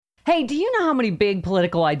Hey, do you know how many big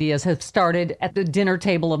political ideas have started at the dinner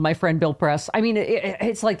table of my friend Bill Press? I mean,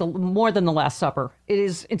 it's like more than the Last Supper. It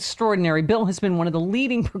is extraordinary. Bill has been one of the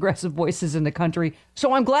leading progressive voices in the country,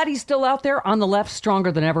 so I'm glad he's still out there on the left,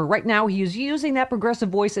 stronger than ever. Right now, he is using that progressive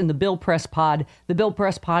voice in the Bill Press Pod. The Bill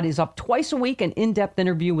Press Pod is up twice a week, an in-depth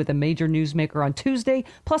interview with a major newsmaker on Tuesday,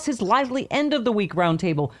 plus his lively end-of-the-week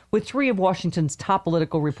roundtable with three of Washington's top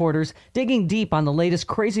political reporters, digging deep on the latest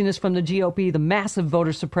craziness from the GOP, the massive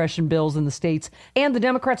voter suppression bills in the states, and the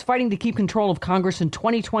Democrats fighting to keep control of Congress in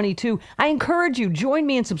 2022. I encourage you, join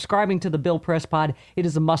me in subscribing to the Bill Press Pod. It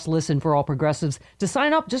is a must listen for all progressives. To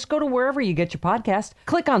sign up, just go to wherever you get your podcast,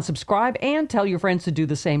 click on subscribe, and tell your friends to do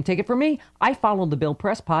the same. Take it from me, I follow the Bill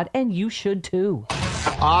Press Pod, and you should too.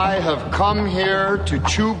 I have come here to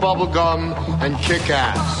chew bubblegum and kick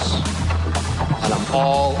ass. And I'm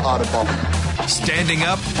all out of bubblegum. Standing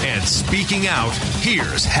up and speaking out,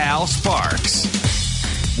 here's Hal Sparks.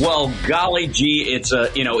 Well, golly gee, it's a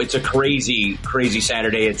crazy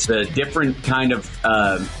Saturday. It's a different kind of,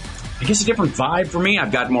 I guess a different vibe for me. I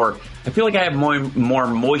feel like I have more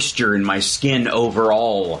moisture in my skin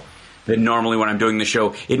overall than normally when I'm doing the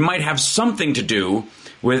show. It might have something to do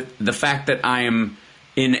with the fact that I am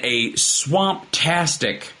in a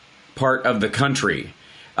swamp-tastic part of the country.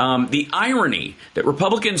 The irony that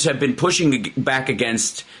Republicans have been pushing back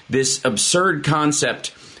against this absurd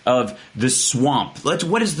concept of the swamp.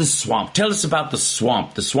 What is the swamp? Tell us about the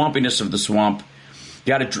swamp, the swampiness of the swamp.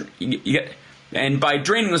 And by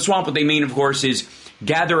draining the swamp, what they mean, of course, is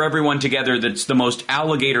gather everyone together that's the most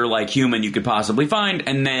alligator-like human you could possibly find,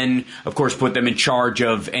 and then, of course, put them in charge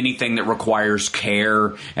of anything that requires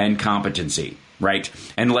care and competency, right?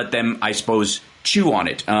 And let them, I suppose, chew on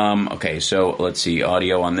it. Okay, so let's see,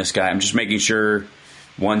 audio on this guy. I'm just making sure,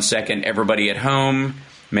 1 second, everybody at home,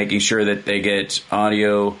 making sure that they get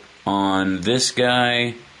audio on this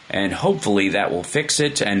guy, and hopefully that will fix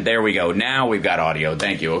it. And there we go. Now we've got audio.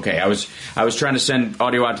 Thank you. Okay, I was trying to send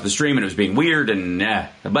audio out to the stream, and it was being weird,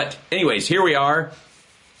 but anyways, here we are.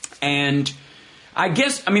 And I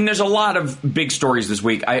guess, there's a lot of big stories this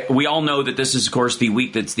week. We all know that this is, of course, the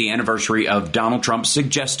week that's the anniversary of Donald Trump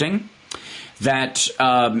suggesting that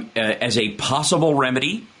as a possible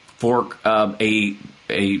remedy for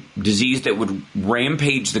a disease that would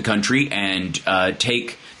rampage the country and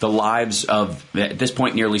take the lives of, at this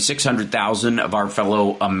point, nearly 600,000 of our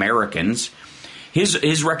fellow Americans.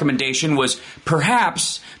 His recommendation was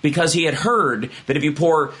perhaps because he had heard that if you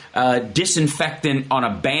pour disinfectant on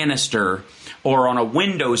a banister or on a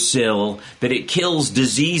windowsill, that it kills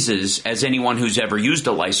diseases, as anyone who's ever used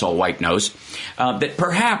a Lysol wipe knows, that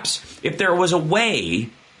perhaps if there was a way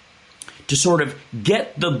to sort of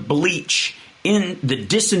get the bleach in the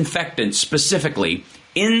disinfectant specifically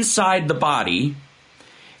inside the body,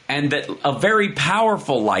 and that a very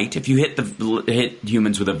powerful light, if you hit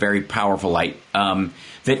humans with a very powerful light,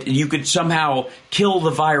 that you could somehow kill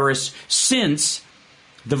the virus, since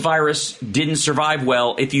the virus didn't survive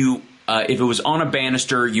well if it was on a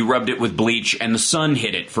banister, you rubbed it with bleach, and the sun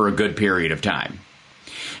hit it for a good period of time.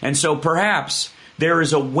 And so perhaps there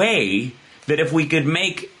is a way that if we could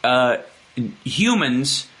make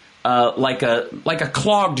humans like a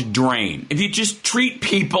clogged drain. If you just treat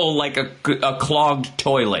people like a clogged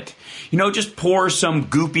toilet, just pour some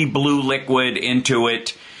goopy blue liquid into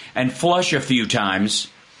it and flush a few times,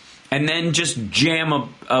 and then just jam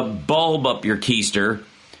a bulb up your keister,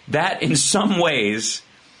 that in some ways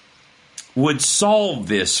would solve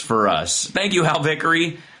this for us. Thank you, Hal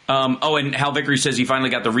Vickery. And Hal Vickery says he finally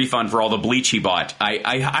got the refund for all the bleach he bought.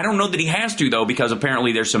 I don't know that he has to, though, because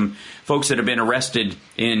apparently there's some folks that have been arrested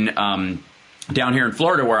in down here in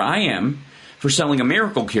Florida, where I am, for selling a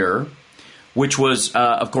miracle cure, which was,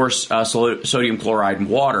 of course, sodium chloride in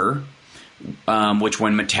water, which,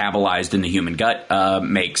 when metabolized in the human gut,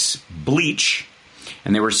 makes bleach.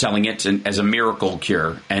 And they were selling it as a miracle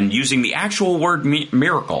cure and using the actual word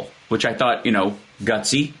miracle, which I thought,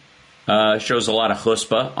 gutsy. Shows a lot of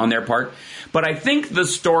chutzpah on their part. But I think the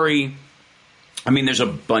story, there's a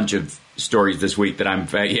bunch of stories this week that I don't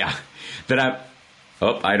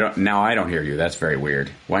hear you. That's very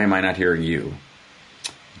weird. Why am I not hearing you?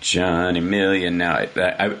 Johnny Million. Now,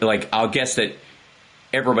 I'll guess that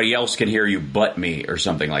everybody else can hear you but me, or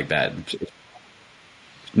something like that.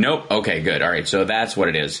 Nope. Okay, good. All right, so that's what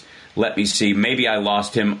it is. Let me see. Maybe I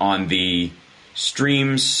lost him on the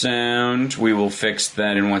stream sound. We will fix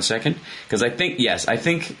that in 1 second, because I think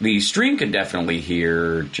the stream can definitely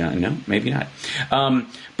hear John. No, maybe not.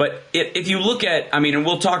 But if you look at, and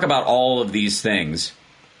we'll talk about all of these things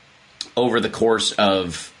over the course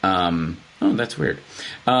of, oh, that's weird.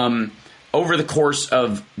 over the course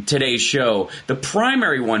of today's show, the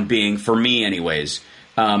primary one being, for me anyways,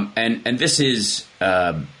 and this is,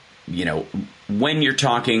 when you're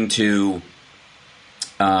talking to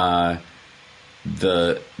beg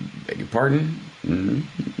your pardon?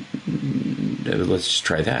 Let's just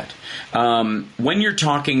try that. When you're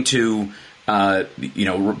talking to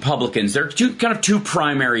Republicans, there are two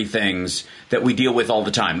primary things that we deal with all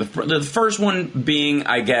the time. The first one being,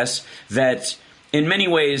 I guess, that in many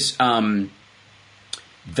ways, that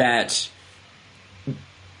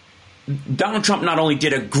Donald Trump not only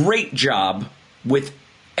did a great job with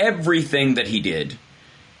everything that he did,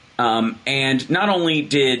 and not only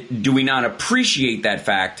do we not appreciate that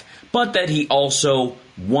fact, but that he also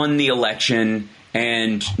won the election,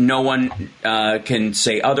 and no one can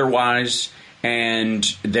say otherwise. And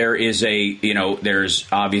there is there's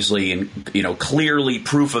obviously, clearly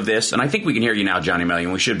proof of this. And I think we can hear you now, Johnny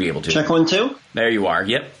Million. We should be able to. Check 1, 2. There you are.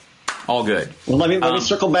 Yep. All good. Well, let me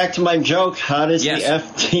circle back to my joke. How does the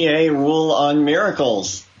FDA rule on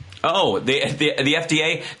miracles? Oh, the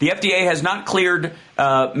FDA has not cleared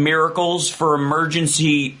miracles for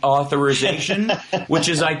emergency authorization, which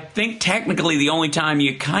is, I think, technically the only time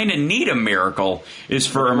you kind of need a miracle is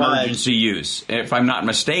for emergency use, if I'm not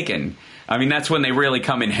mistaken. I mean, that's when they really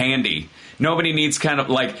come in handy. Nobody needs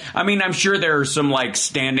I'm sure there are some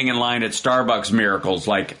standing in line at Starbucks miracles.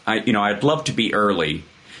 I'd love to be early,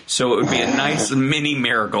 so it would be a nice mini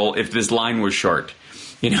miracle if this line was short.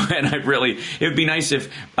 And it would be nice if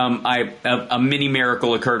a mini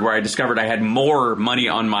miracle occurred where I discovered I had more money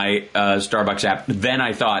on my Starbucks app than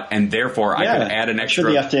I thought, and therefore I could add an extra.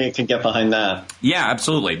 I'm sure the FDA could get behind that. Yeah,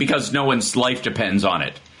 absolutely, because no one's life depends on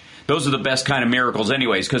it. Those are the best kind of miracles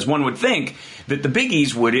anyways, because one would think that the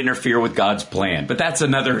biggies would interfere with God's plan. But that's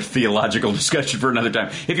another theological discussion for another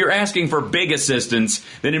time. If you're asking for big assistance,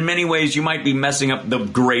 then in many ways you might be messing up the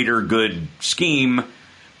greater good scheme.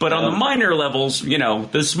 But on the minor levels,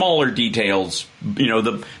 the smaller details,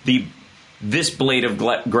 this blade of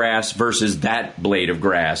grass versus that blade of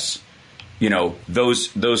grass,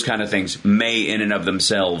 those kind of things may in and of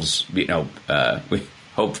themselves,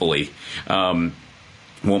 hopefully,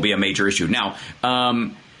 won't be a major issue. Now,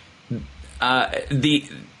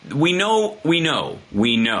 we know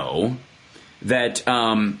that,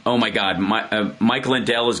 oh my God, Mike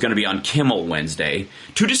Lindell is going to be on Kimmel Wednesday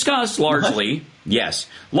to discuss largely,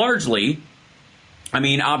 I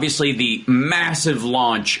mean, obviously the massive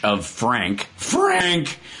launch of Frank,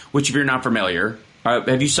 which if you're not familiar,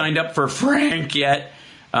 have you signed up for Frank yet,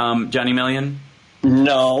 Johnny Million?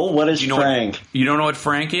 No, what is Frank? You don't know what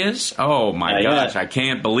Frank is? Oh my gosh, I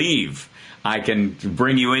can't believe I can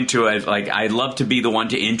bring you into it. I'd love to be the one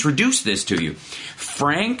to introduce this to you.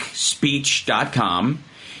 FrankSpeech.com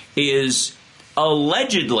is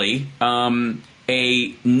allegedly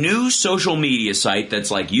a new social media site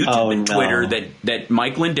that's like YouTube and Twitter that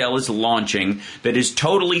Mike Lindell is launching that is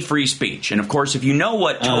totally free speech. And of course, if you know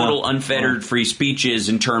what total unfettered free speech is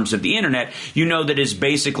in terms of the internet, you know that is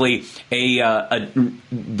basically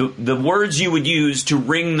the words you would use to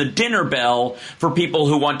ring the dinner bell for people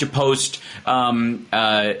who want to post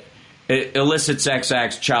illicit sex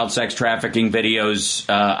acts, child sex trafficking videos,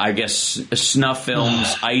 I guess snuff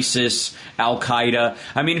films, ISIS, Al-Qaeda.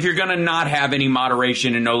 I mean, if you're going to not have any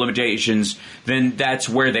moderation and no limitations, then that's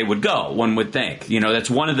where they would go, one would think. That's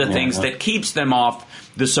one of the things that keeps them off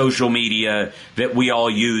the social media that we all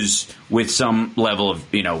use with some level of,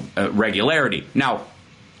 regularity. Now,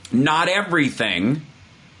 not everything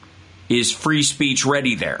is free speech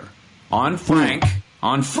ready there. On Frank,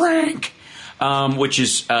 which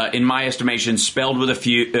is, in my estimation, spelled with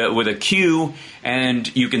a Q,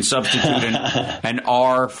 and you can substitute an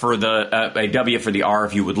R for a W for the R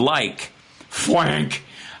if you would like. Frank.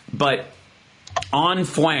 But on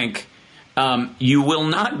Frank, you will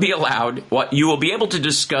not be allowed. You will be able to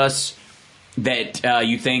discuss that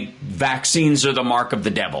you think vaccines are the mark of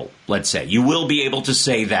the devil. Let's say you will be able to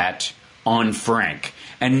say that on Frank.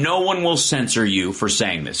 And no one will censor you for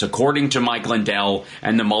saying this, according to Mike Lindell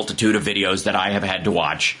and the multitude of videos that I have had to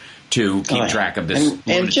watch to keep track of this.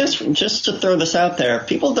 And just to throw this out there,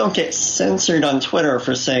 people don't get censored on Twitter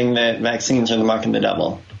for saying that vaccines are the mark of the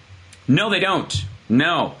devil. No, they don't.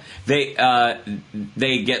 No. They get laughed at.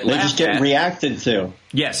 They just get reacted to.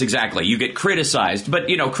 Yes, exactly. You get criticized, but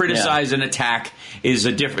criticize and attack is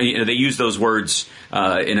a different. They use those words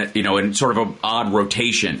in sort of an odd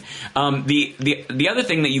rotation. The other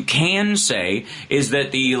thing that you can say is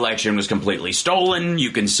that the election was completely stolen.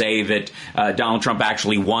 You can say that Donald Trump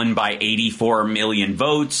actually won by 84 million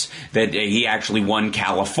votes. That he actually won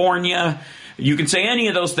California. You can say any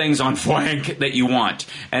of those things on Frank that you want,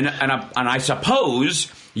 and I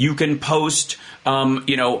suppose You can post,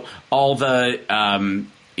 all the,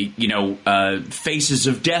 faces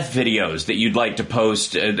of death videos that you'd like to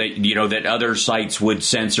post that other sites would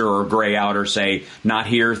censor or gray out or say, not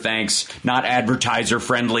here, thanks, not advertiser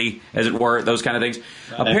friendly, as it were, those kind of things.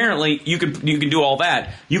 Right. Apparently, you can do all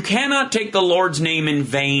that. You cannot take the Lord's name in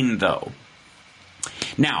vain, though.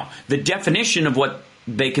 Now, the definition of what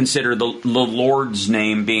they consider the Lord's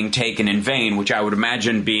name being taken in vain, which I would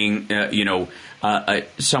imagine being,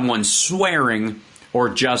 someone swearing or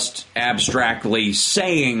just abstractly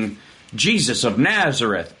saying Jesus of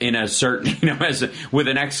Nazareth in a certain, with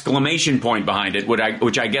an exclamation point behind it,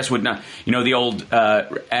 which I guess would not, the old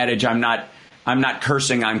adage, I'm not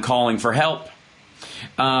cursing, I'm calling for help.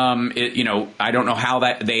 I don't know how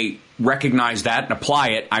that they recognize that and apply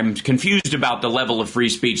it. I'm confused about the level of free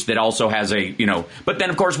speech that also has but then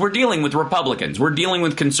of course we're dealing with Republicans, we're dealing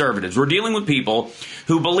with conservatives, we're dealing with people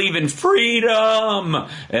who believe in freedom,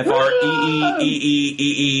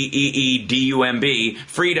 FREEDUMB,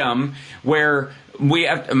 freedom, where we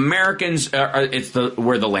have Americans.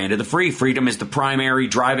 We're the land of the free. Freedom is the primary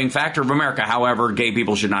driving factor of America. However, gay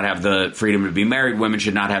people should not have the freedom to be married. Women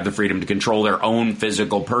should not have the freedom to control their own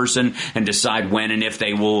physical person and decide when and if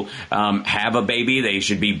they will have a baby. They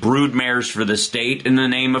should be broodmares for the state in the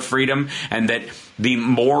name of freedom, and that the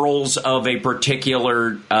morals of a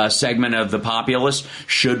particular segment of the populace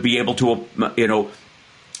should be able to,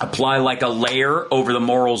 apply like a layer over the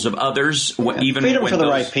morals of others. Even freedom for the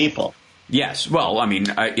right people. Yes. Well, I mean,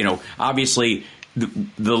 obviously,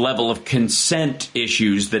 the level of consent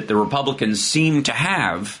issues that the Republicans seem to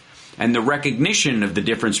have and the recognition of the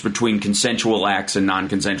difference between consensual acts and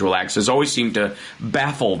non-consensual acts has always seemed to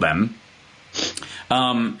baffle them.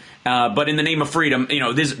 But in the name of freedom,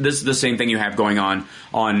 this is the same thing you have going on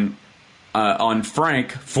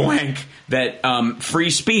Frank, that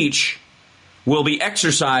free speech will be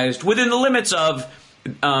exercised within the limits of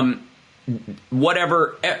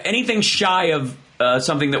whatever, anything shy of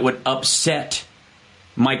something that would upset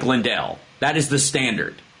Mike Lindell. That is the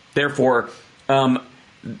standard. Therefore,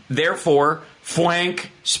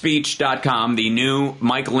 FlankSpeech.com, the new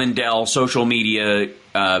Mike Lindell social media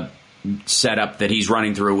setup that he's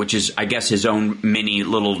running through, which is, I guess, his own mini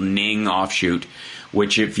little Ning offshoot,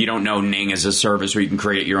 which, if you don't know, Ning is a service where you can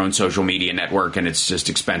create your own social media network, and it's just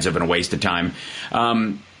expensive and a waste of time.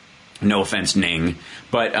 No offense, Ning,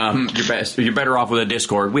 but you're better off with a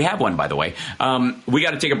Discord. We have one, by the way. We got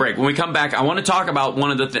to take a break. When we come back, I want to talk about one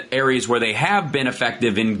of the areas where they have been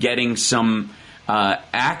effective in getting some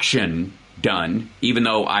action done, even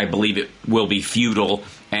though I believe it will be futile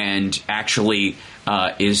and actually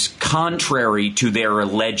is contrary to their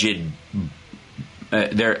alleged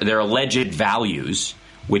values,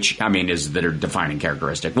 which, I mean, is their defining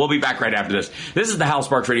characteristic. We'll be back right after this. This is the Hal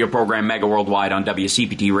Sparks radio program, Mega Worldwide, on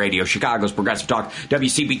WCPT Radio, Chicago's Progressive Talk,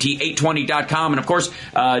 WCPT820.com. And, of course,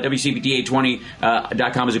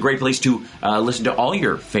 WCPT820.com is a great place to listen to all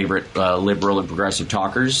your favorite liberal and progressive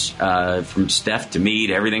talkers, from Steph to me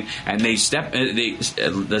to everything. And the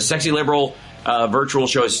Sexy Liberal virtual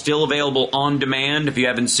show is still available on demand if you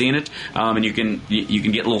haven't seen it, and you can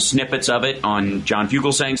get little snippets of it on John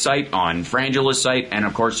Fugelsang's site, on Frangela's site, and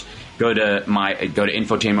of course go to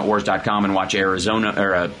infotainmentwars.com and watch Arizona,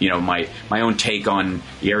 or my own take on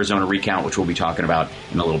the Arizona recount, which we'll be talking about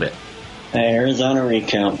in a little bit. Arizona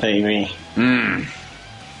recount, baby.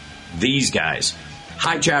 These guys.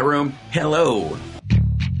 Hi, chat room. Hello.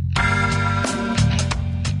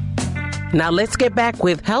 Now let's get back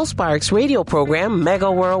with Hal Sparks' radio program, Mega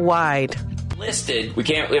Worldwide. Listed, we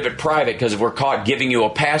can't leave it private because we're caught giving you a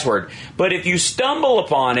password. But if you stumble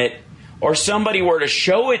upon it, or somebody were to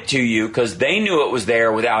show it to you because they knew it was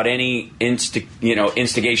there without any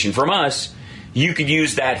instigation from us, you could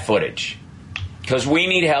use that footage. Because we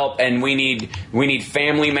need help, and we need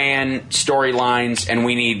Family Man storylines, and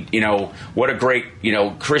we need, what a great,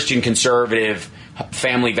 Christian conservative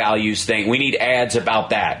family values thing. We need ads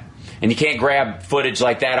about that. And you can't grab footage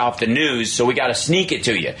like that off the news, so we got to sneak it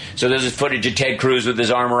to you. So there's this footage of Ted Cruz with his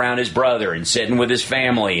arm around his brother and sitting with his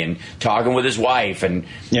family and talking with his wife and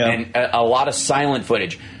a lot of silent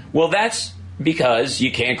footage. Well, that's because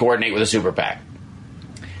you can't coordinate with a super PAC.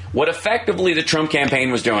 What effectively the Trump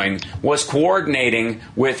campaign was doing was coordinating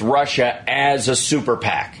with Russia as a super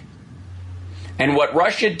PAC. And what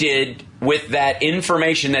Russia did with that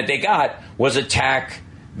information that they got was attack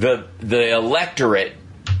the electorate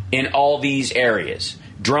in all these areas,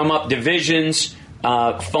 drum up divisions,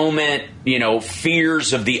 foment,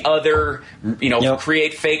 fears of the other,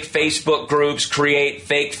 create fake Facebook groups, create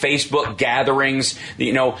fake Facebook gatherings,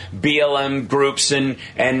 BLM groups and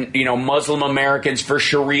Muslim Americans for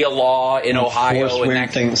Sharia law in Ohio. Force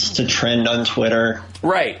weird things to trend on Twitter.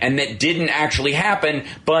 Right, and that didn't actually happen,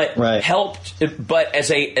 but helped. But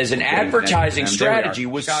as an advertising strategy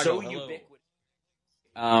was so ubiquitous.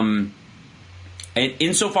 And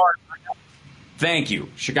insofar. Thank you,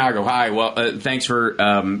 Chicago. Hi. Well, thanks for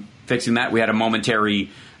fixing that. We had a momentary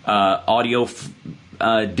audio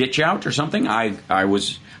ditch out or something. I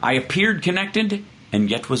appeared connected and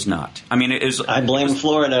yet was not. I mean, I blame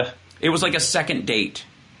Florida. It was like a second date.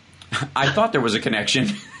 I thought there was a connection.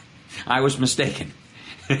 I was mistaken.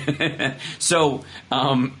 So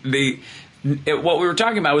what we were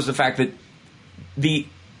talking about was the fact that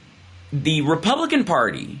the Republican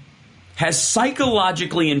Party has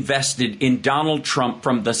psychologically invested in Donald Trump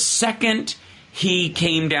from the second he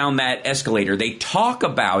came down that escalator. They talk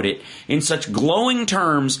about it in such glowing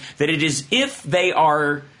terms that it is if they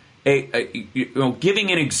are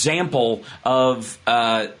giving an example of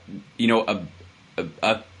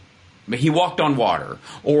he walked on water,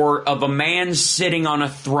 or of a man sitting on a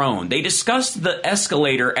throne. They discuss the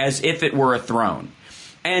escalator as if it were a throne.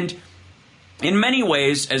 And in many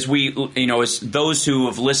ways, as as those who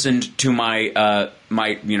have listened to my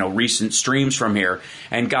recent streams from here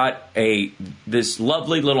and got this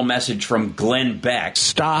lovely little message from Glenn Beck.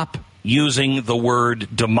 Stop using the word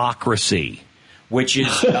democracy, which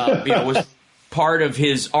is was part of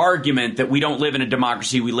his argument that we don't live in a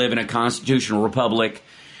democracy, we live in a constitutional republic,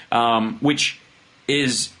 which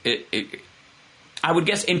is. I would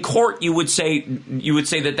guess in court you would say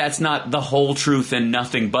that that's not the whole truth and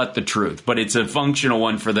nothing but the truth, but it's a functional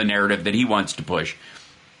one for the narrative that he wants to push.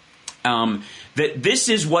 That this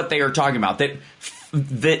is what they are talking about.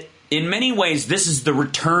 That in many ways this is the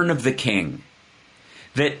return of the king.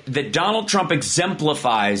 That Donald Trump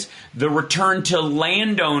exemplifies the return to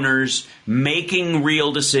landowners making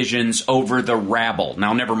real decisions over the rabble.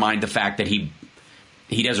 Now, never mind the fact that he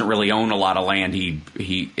doesn't really own a lot of land.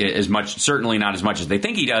 Certainly not as much as they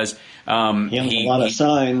think he does. He owns a lot of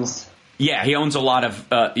signs. Yeah, he owns a lot of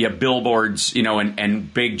billboards,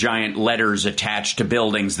 and big giant letters attached to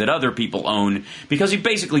buildings that other people own, because he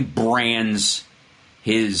basically brands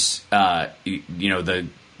his, the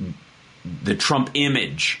Trump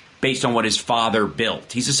image based on what his father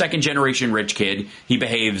built. He's a second generation rich kid. He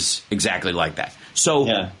behaves exactly like that.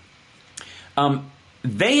 So,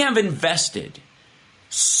 they have invested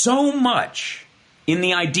so much in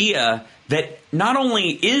the idea that not only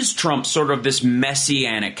is Trump sort of this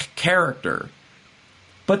messianic character,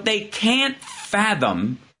 but they can't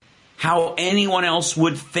fathom how anyone else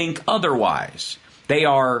would think otherwise. They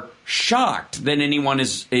are shocked that anyone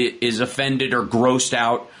is offended or grossed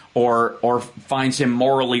out or finds him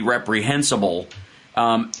morally reprehensible.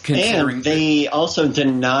 And they also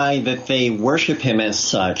deny that they worship him as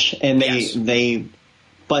such, and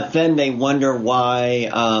But then they wonder why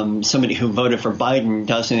somebody who voted for Biden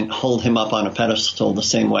doesn't hold him up on a pedestal the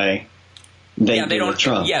same way they do with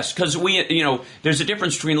Trump. Yes, because there's a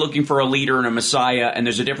difference between looking for a leader and a messiah, and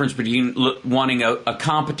there's a difference between wanting a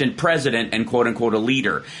competent president and quote unquote a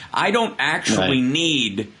leader. I don't actually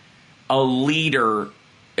need a leader.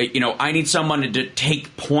 I need someone to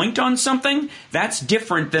take point on something. That's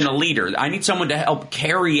different than a leader. I need someone to help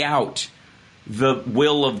carry out the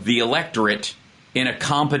will of the electorate in a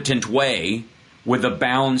competent way with a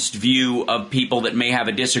balanced view of people that may have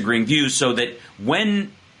a disagreeing view, so that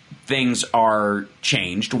when things are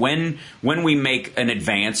changed, when we make an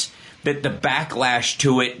advance, that the backlash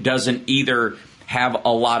to it doesn't either have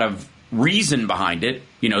a lot of reason behind it,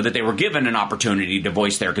 that they were given an opportunity to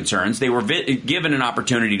voice their concerns, they were given an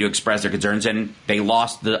opportunity to express their concerns, and they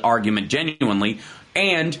lost the argument genuinely,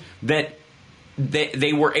 and that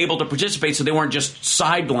they were able to participate, so they weren't just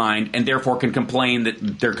sidelined and therefore can complain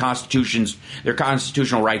that their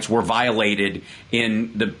constitutional rights were violated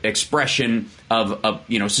in the expression of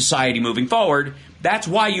society moving forward. That's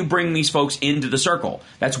why you bring these folks into the circle.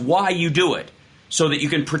 That's why you do it, so that you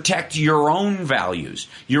can protect your own values,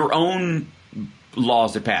 your own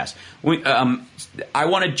laws that pass. I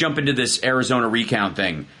want to jump into this Arizona recount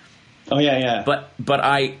thing. Oh, yeah. But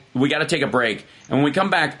we got to take a break. And when we come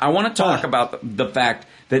back, I want to talk about the fact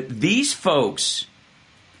that these folks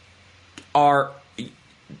it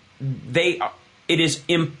is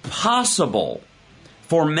impossible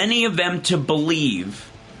for many of them to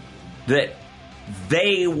believe that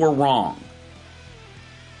they were wrong.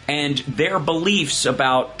 And their beliefs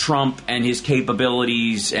about Trump and his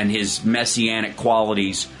capabilities and his messianic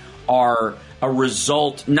qualities are a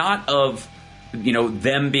result not of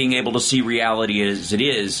them being able to see reality as it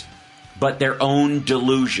is, but their own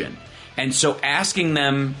delusion. And so asking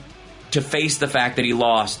them to face the fact that he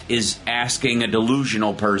lost is asking a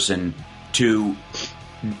delusional person to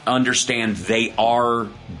understand they are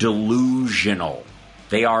delusional.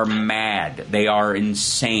 They are mad. They are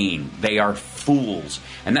insane. They are fools.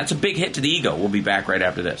 And that's a big hit to the ego. We'll be back right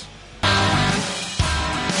after this.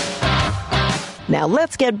 Now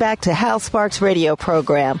let's get back to Hal Sparks' radio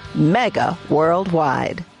program, Mega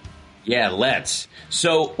Worldwide. Yeah, let's.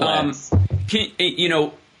 So,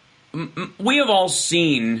 we have all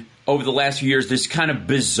seen over the last few years this kind of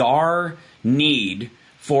bizarre need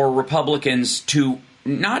for Republicans to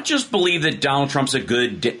not just believe that Donald Trump's a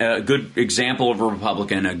good example of a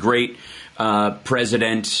Republican, a great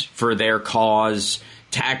president for their cause,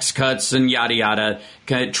 tax cuts and yada yada,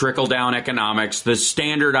 kind of trickle-down economics, the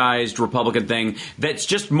standardized Republican thing that's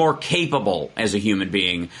just more capable as a human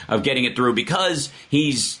being of getting it through because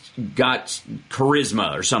he's got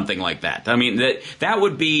charisma or something like that. I mean, that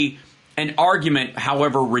would be an argument,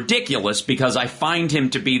 however ridiculous, because I find him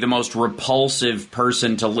to be the most repulsive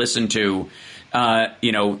person to listen to,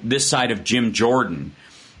 this side of Jim Jordan.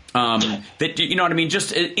 That, you know what I mean?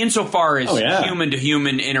 Just insofar as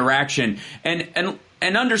human-to-human interaction. And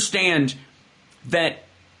understand that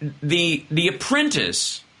the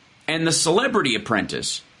Apprentice and the Celebrity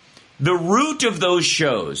Apprentice, the root of those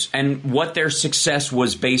shows and what their success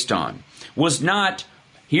was based on was not,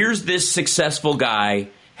 here's this successful guy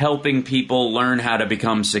helping people learn how to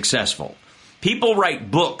become successful. People write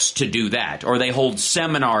books to do that, or they hold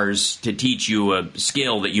seminars to teach you a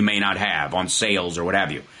skill that you may not have on sales or what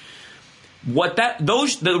have you.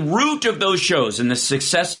 The root of those shows and the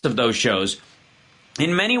success of those shows,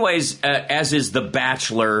 in many ways, as is The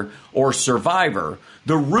Bachelor or Survivor,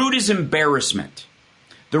 the root is embarrassment.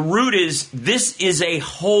 The root is, this is a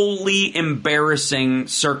wholly embarrassing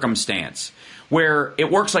circumstance where it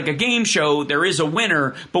works like a game show, there is a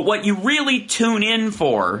winner, but what you really tune in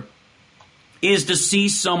for is to see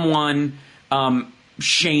someone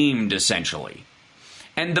shamed, essentially.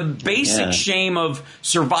 And the basic shame of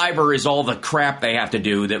Survivor is all the crap they have to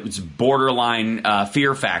do that was borderline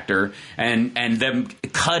fear factor and them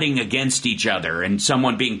cutting against each other and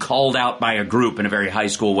someone being called out by a group in a very high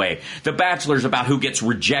school way. The Bachelor's about who gets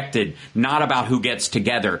rejected, not about who gets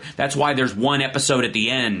together. That's why there's one episode at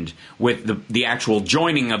the end with the actual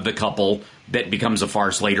joining of the couple that becomes a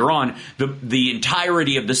farce later on. The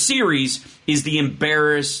entirety of the series is the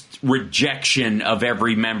embarrassed rejection of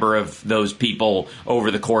every member of those people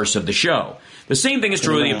over the course of the show. The same thing is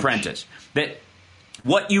true of The Apprentice. That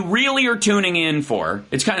what you really are tuning in for,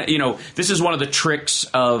 it's kind of, this is one of the tricks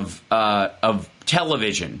of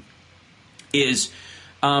television, is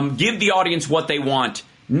give the audience what they want,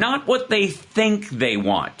 not what they think they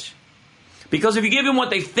want. Because if you give them what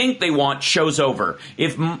they think they want, show's over.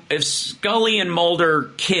 If Scully and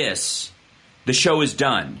Mulder kiss, the show is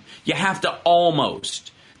done. You have to almost.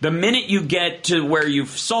 The minute you get to where you've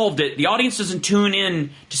solved it, the audience doesn't tune in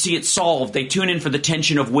to see it solved. They tune in for the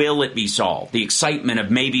tension of will it be solved, the excitement of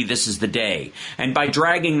maybe this is the day. And by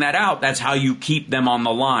dragging that out, that's how you keep them on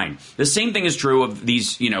the line. The same thing is true of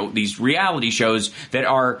these reality shows that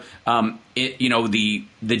are, the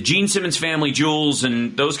Gene Simmons Family Jewels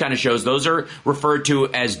and those kind of shows. Those are referred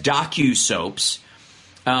to as docu-soaps.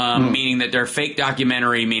 Meaning that they're fake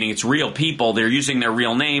documentary, meaning it's real people. They're using their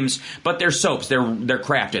real names, but they're soaps. They're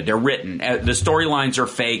crafted. They're written. The storylines are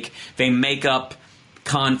fake. They make up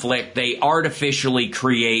conflict. They artificially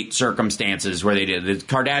create circumstances where they do. The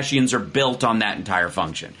Kardashians are built on that entire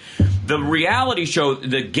function. The reality show,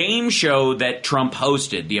 the game show that Trump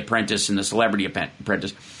hosted, The Apprentice and the Celebrity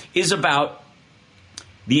Apprentice, is about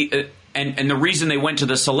the... And the reason they went to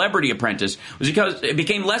the Celebrity Apprentice was because it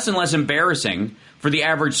became less and less embarrassing for the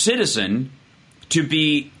average citizen to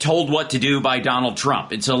be told what to do by Donald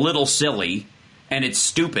Trump. It's a little silly and it's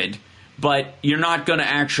stupid, but you're not going to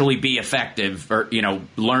actually be effective or,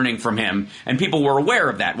 learning from him. And people were aware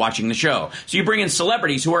of that watching the show. So you bring in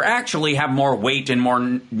celebrities who are actually have more weight and more,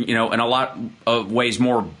 in a lot of ways,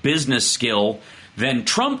 more business skill than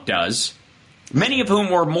Trump does. Many of whom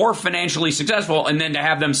were more financially successful, and then to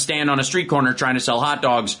have them stand on a street corner trying to sell hot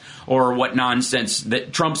dogs or what nonsense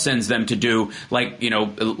that Trump sends them to do, like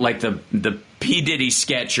the P. Diddy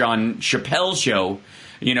sketch on Chappelle's show,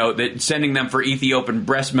 that sending them for Ethiopian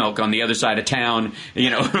breast milk on the other side of town,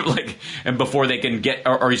 and before they can get,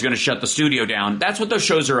 or he's going to shut the studio down. That's what those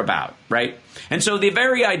shows are about, right? And so the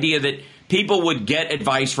very idea that people would get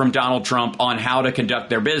advice from Donald Trump on how to conduct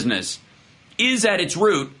their business is at its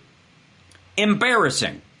root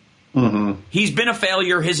embarrassing. Mm-hmm. He's been a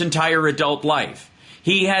failure his entire adult life.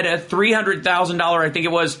 He had a $300,000, I think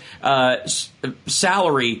it was,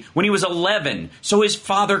 salary when he was 11, so his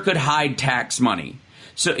father could hide tax money.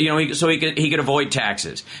 So he could avoid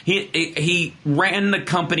taxes. He ran the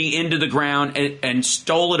company into the ground and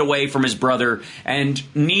stole it away from his brother, and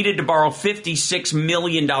needed to borrow $56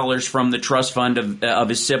 million from the trust fund of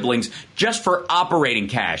his siblings just for operating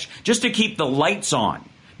cash, just to keep the lights on.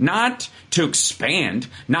 Not to expand,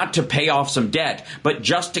 not to pay off some debt, but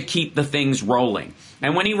just to keep the things rolling.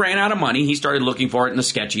 And when he ran out of money, he started looking for it in the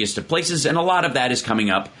sketchiest of places, and a lot of that is coming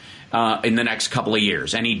up in the next couple of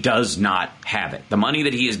years, and he does not have it. The money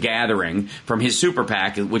that he is gathering from his super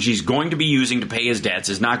PAC, which he's going to be using to pay his debts,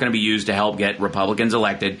 is not going to be used to help get Republicans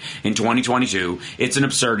elected in 2022. It's an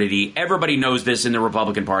absurdity. Everybody knows this in the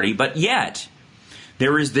Republican Party, but yet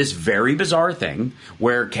there is this very bizarre thing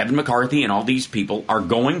where Kevin McCarthy and all these people are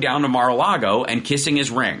going down to Mar-a-Lago and kissing his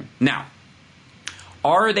ring. Now,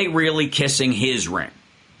 are they really kissing his ring?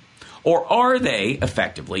 Or are they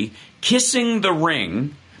effectively kissing the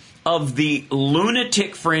ring of the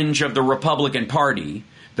lunatic fringe of the Republican Party,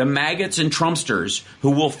 the maggots and Trumpsters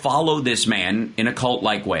who will follow this man in a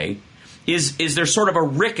cult-like way? Is there sort of a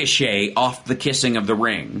ricochet off the kissing of the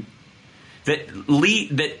ring that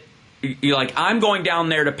you're like, I'm going down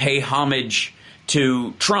there to pay homage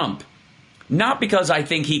to Trump, not because I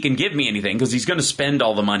think he can give me anything, because he's going to spend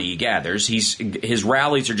all the money he gathers. His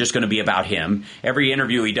rallies are just going to be about him. Every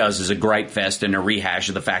interview he does is a gripe fest and a rehash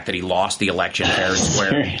of the fact that he lost the election fair and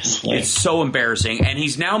square. It's so embarrassing. And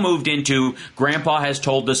he's now moved into, Grandpa has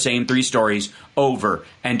told the same three stories over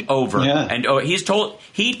and over and over.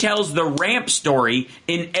 He tells the ramp story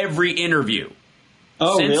in every interview.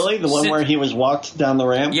 Oh, really? The one where he was walked down the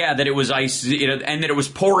ramp? Yeah, that it was ice, and that it was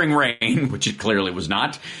pouring rain, which it clearly was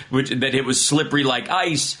not. That it was slippery like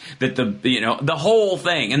ice. That the whole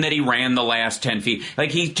thing, and that he ran the last 10 feet. Like,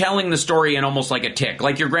 he's telling the story in almost like a tick.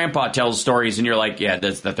 Like your grandpa tells stories, and you're like, yeah,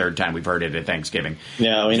 that's the third time we've heard it at Thanksgiving.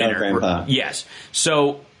 Yeah, we know Grandpa. Yes,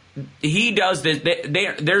 so he does this.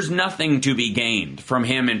 There's nothing to be gained from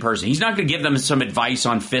him in person. He's not going to give them some advice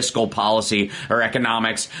on fiscal policy or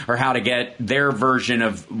economics or how to get their version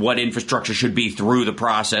of what infrastructure should be through the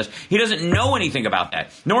process. He doesn't know anything about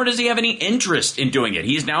that, nor does he have any interest in doing it.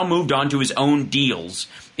 He's now moved on to his own deals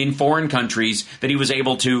in foreign countries that he was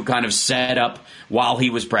able to kind of set up while he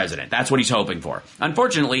was president. That's what he's hoping for.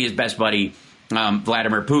 Unfortunately, his best buddy,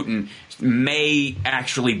 Vladimir Putin, may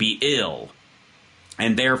actually be ill.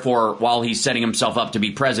 And therefore, while he's setting himself up to be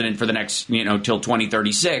president for the next, till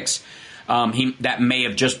 2036, that may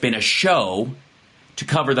have just been a show to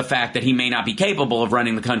cover the fact that he may not be capable of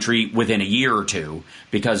running the country within a year or two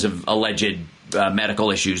because of alleged medical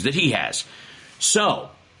issues that he has. So,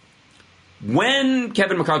 when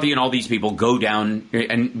Kevin McCarthy and all these people go down,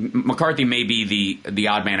 and McCarthy may be the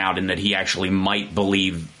odd man out in that he actually might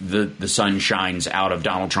believe the sun shines out of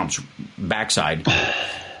Donald Trump's backside.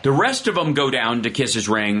 The rest of them go down to kiss his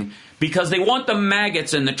ring because they want the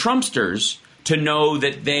maggots and the Trumpsters to know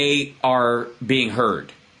that they are being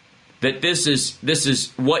heard. That this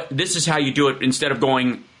is how you do it instead of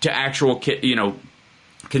going to actual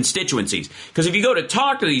constituencies. Because if you go to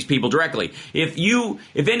talk to these people directly,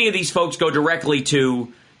 if any of these folks go directly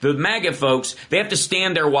to the MAGA folks, they have to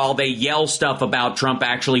stand there while they yell stuff about Trump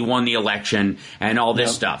actually won the election and all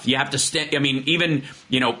this stuff. You have to stand. I mean, even,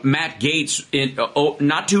 Matt Gaetz,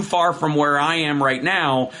 not too far from where I am right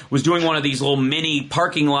now, was doing one of these little mini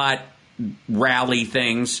parking lot rally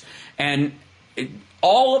things. And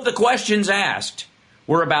all of the questions asked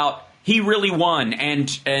were about he really won and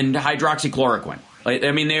hydroxychloroquine.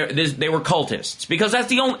 I mean, they were cultists because that's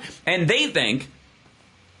the only. And they think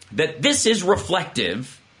that this is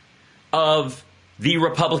reflective of the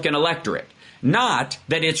Republican electorate, not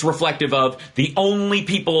that it's reflective of the only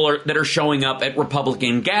people that are showing up at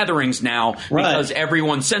Republican gatherings now because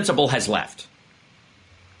everyone sensible has left.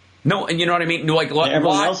 No, and you know what I mean? Like,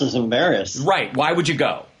 everyone else is embarrassed. Right. Why would you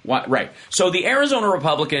go? Right. So the Arizona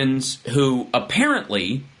Republicans, who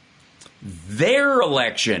apparently their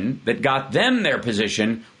election that got them their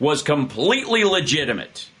position was completely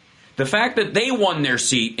legitimate. The fact that they won their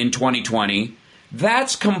seat in 2020,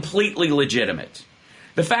 that's completely legitimate.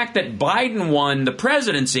 The fact that Biden won the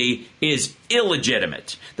presidency is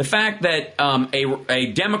illegitimate. The fact that a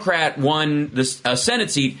Democrat won a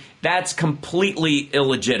Senate seat, that's completely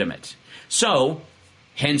illegitimate. So,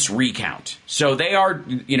 hence recount. So they are,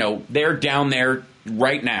 they're down there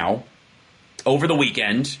right now over the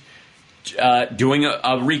weekend doing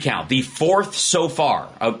a recount, the fourth so far,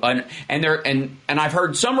 and I've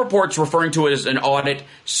heard some reports referring to it as an audit,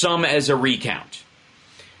 some as a recount.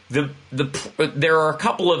 There are a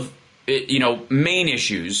couple of main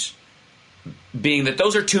issues being that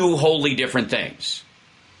those are two wholly different things.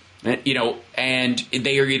 You know, and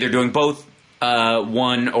they are either doing both,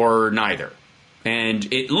 one or neither.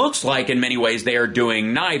 And it looks like in many ways they are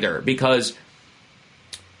doing neither, because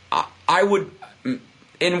I would,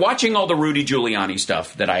 in watching all the Rudy Giuliani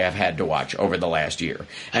stuff that I have had to watch over the last year,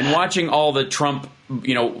 and watching all the Trump,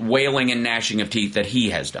 you know, wailing and gnashing of teeth that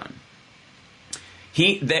he has done,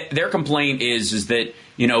 their complaint is that,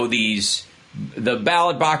 you know, the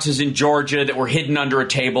ballot boxes in Georgia that were hidden under a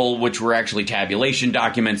table, which were actually tabulation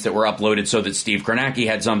documents that were uploaded so that Steve Kornacki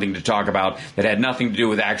had something to talk about that had nothing to do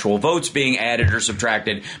with actual votes being added or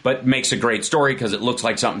subtracted, but makes a great story because it looks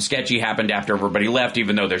like something sketchy happened after everybody left,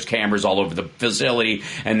 even though there's cameras all over the facility,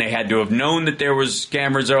 and they had to have known that there was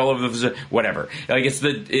cameras all over the facility. Whatever. Like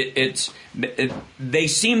they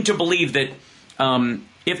seem to believe that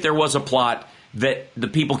if there was a plot, that the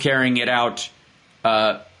people carrying it out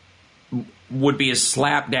would be as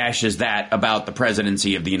slapdash as that about the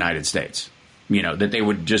presidency of the United States. You know, that they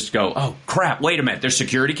would just go, oh, crap, wait a minute, there's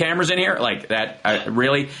security cameras in here? Like that,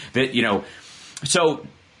 really? That, you know, so,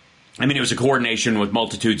 I mean, it was a coordination with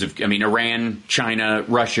multitudes of, I mean, Iran, China,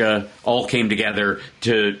 Russia all came together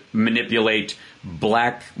to manipulate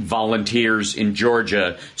black volunteers in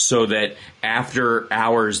Georgia so that after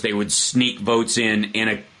hours they would sneak votes in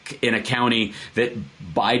a county that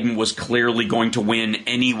Biden was clearly going to win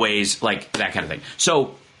anyways, like that kind of thing.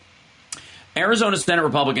 So Arizona Senate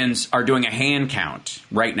Republicans are doing a hand count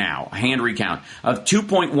right now, a hand recount of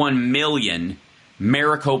 2.1 million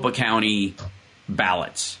Maricopa County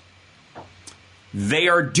ballots. They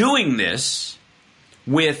are doing this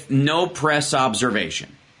with no press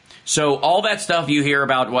observation. So all that stuff you hear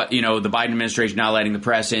about what, you know, the Biden administration not letting the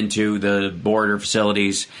press into the border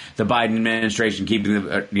facilities, the Biden administration keeping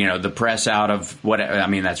the press out of what, I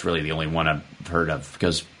mean, that's really the only one I've heard of,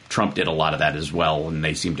 because Trump did a lot of that as well, and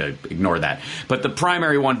they seem to ignore that. But the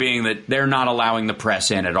primary one being that they're not allowing the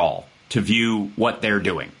press in at all to view what they're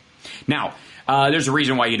doing. Now, there's a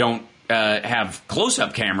reason why you don't have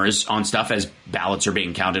close-up cameras on stuff as ballots are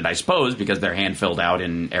being counted, I suppose, because they're hand-filled out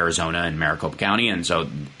in Arizona and Maricopa County, and so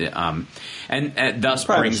and thus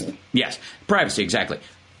privacy. Brings privacy, exactly.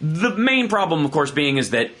 The main problem, of course, being is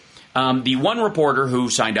that the one reporter who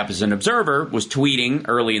signed up as an observer was tweeting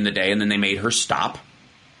early in the day, and then they made her stop,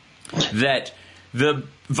 that the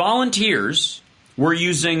volunteers were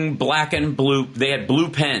using black and blue. They had blue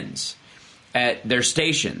pens at their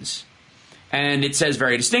stations. And it says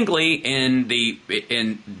very distinctly in the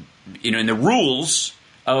rules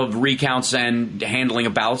of recounts and handling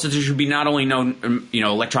of ballots that there should be not only no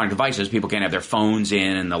electronic devices, people can't have their phones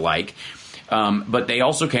in and the like, but they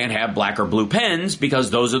also can't have black or blue pens,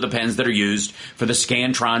 because those are the pens that are used for the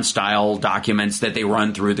Scantron style documents that they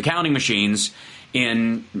run through the counting machines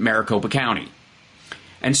in Maricopa County.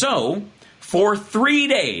 And so for 3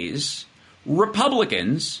 days,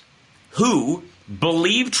 Republicans who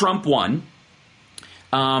believe Trump won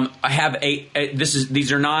have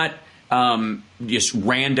these are not just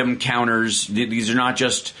random counters. These are not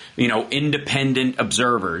just, independent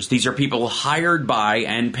observers. These are people hired by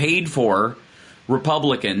and paid for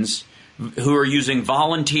Republicans who are using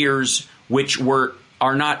volunteers, which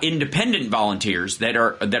are not independent volunteers, that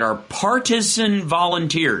are partisan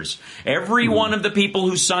volunteers. Every one of the people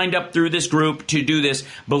who signed up through this group to do this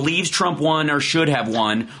believes Trump won or should have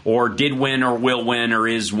won or did win or will win or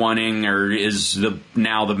is winning or is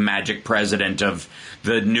now the magic president of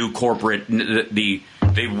the new corporate, the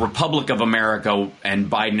Republic of America, and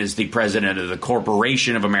Biden is the president of the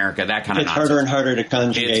Corporation of America, that kind of nonsense. It's harder and harder to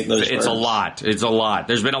conjugate those words. It's a lot. It's a lot.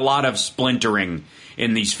 There's been a lot of splintering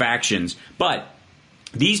in these factions. But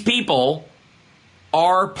these people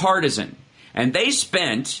are partisan, and they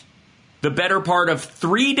spent the better part of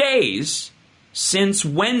 3 days since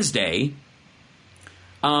Wednesday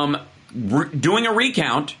doing a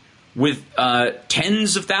recount with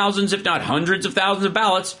tens of thousands, if not hundreds of thousands of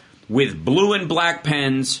ballots with blue and black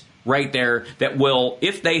pens right there that will,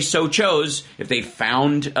 if they so chose, if they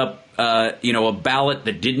found a ballot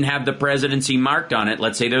that didn't have the presidency marked on it,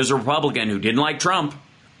 let's say there's a Republican who didn't like Trump,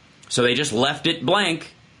 so they just left it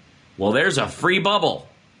blank. Well, there's a free bubble.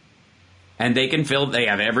 And they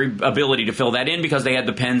have every ability to fill that in because they had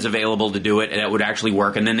the pens available to do it, and that would actually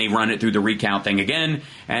work. And then they run it through the recount thing again.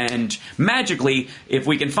 And magically, if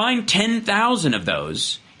we can find 10,000 of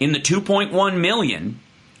those in the 2.1 million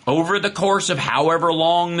over the course of however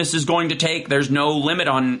long this is going to take, there's no limit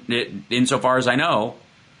on it insofar as I know.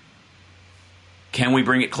 Can we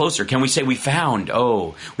bring it closer? Can we say we found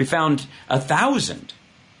 1,000?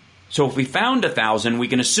 So if we found 1,000, we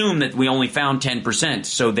can assume that we only found 10%.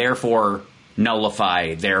 So therefore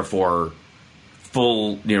nullify, therefore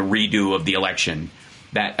full redo of the election.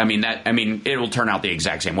 It will turn out the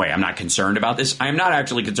exact same way. I'm not concerned about this. I'm not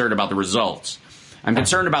actually concerned about the results. I'm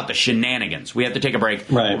concerned about the shenanigans. We have to take a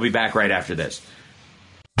break. Right. We'll be back right after this.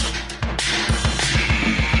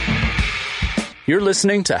 You're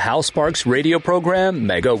listening to Hal Sparks' radio program,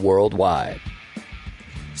 Mega Worldwide.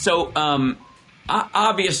 So,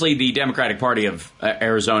 obviously, the Democratic Party of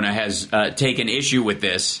Arizona has taken issue with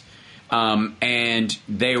this, and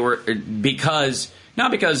they were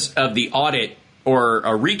not because of the audit or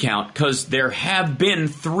a recount, because there have been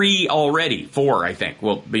 4, I think.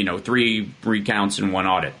 Well, 3 recounts and 1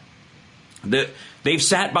 audit. They've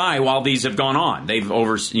sat by while these have gone on. They've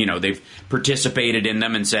participated in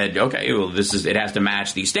them and said, okay, well, it has to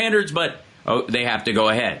match these standards, but they have to go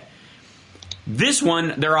ahead. This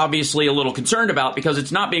one, they're obviously a little concerned about because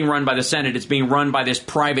it's not being run by the Senate. It's being run by this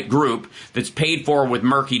private group that's paid for with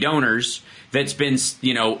murky donors that's been,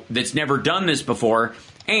 that's never done this before.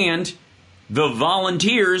 And the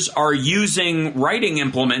volunteers are using writing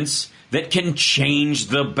implements that can change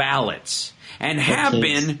the ballots and have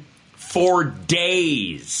been for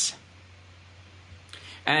days.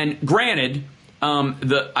 And granted,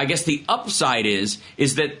 I guess the upside is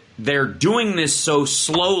that they're doing this so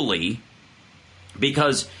slowly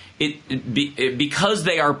because because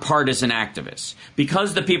they are partisan activists,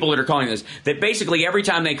 because the people that are calling this, that basically every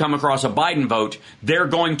time they come across a Biden vote, they're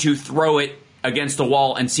going to throw it against the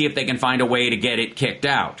wall and see if they can find a way to get it kicked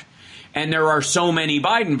out. And there are so many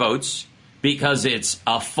Biden votes because it's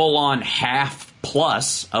a full-on half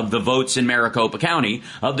plus of the votes in Maricopa County.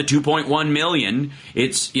 Of the 2.1 million,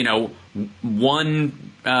 it's,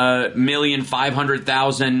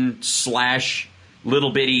 1,500,000 /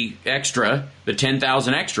 little bitty extra, the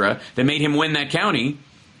 10,000 extra that made him win that county,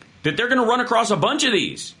 that they're going to run across a bunch of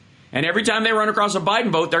these. And every time they run across a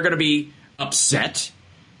Biden vote, they're going to be upset.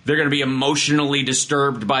 They're going to be emotionally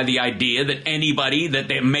disturbed by the idea that anybody, that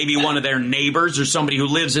they maybe one of their neighbors or somebody who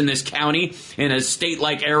lives in this county in a state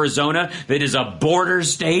like Arizona that is a border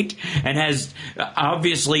state and has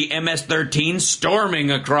obviously MS-13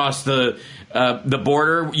 storming across the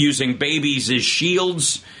border using babies as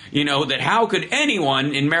shields, that how could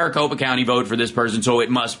anyone in Maricopa County vote for this person? So it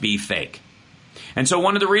must be fake. And so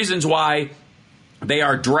one of the reasons why they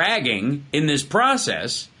are dragging in this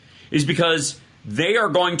process is because they are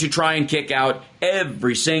going to try and kick out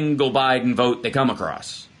every single Biden vote they come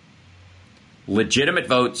across. Legitimate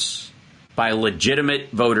votes by legitimate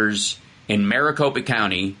voters in Maricopa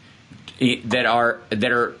County that are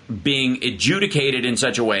being adjudicated in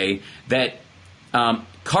such a way that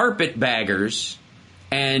carpetbaggers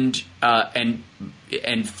and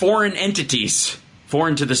foreign entities,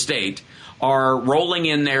 foreign to the state, are rolling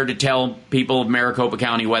in there to tell people of Maricopa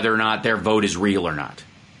County whether or not their vote is real or not.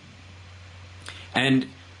 And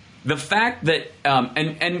the fact that,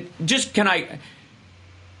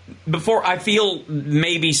 before I feel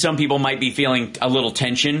maybe some people might be feeling a little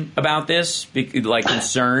tension about this, like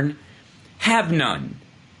concern, have none.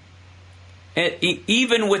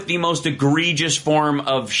 Even with the most egregious form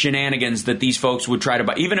of shenanigans that these folks would try to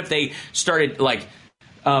buy, even if they started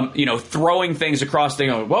throwing things across the,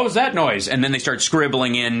 what was that noise? And then they start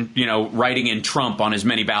scribbling in, writing in Trump on as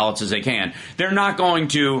many ballots as they can. They're not going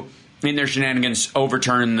to, in their shenanigans,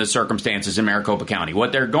 overturn the circumstances in Maricopa County.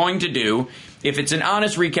 What they're going to do, if it's an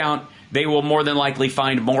honest recount, they will more than likely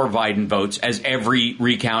find more Biden votes, as every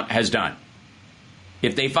recount has done.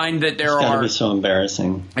 If they find that there are, be so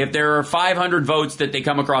embarrassing. If there are 500 votes that they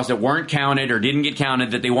come across that weren't counted or didn't get counted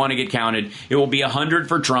that they want to get counted, it will be 100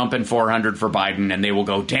 for Trump and 400 for Biden, and they will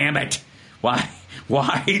go, damn it, why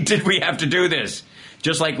did we have to do this?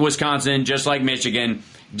 Just like Wisconsin, just like Michigan,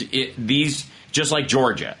 just like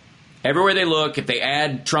Georgia. Everywhere they look, if they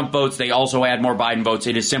add Trump votes, they also add more Biden votes.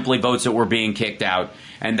 It is simply votes that were being kicked out,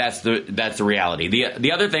 and that's the reality.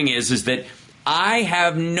 The other thing is that I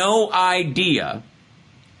have no idea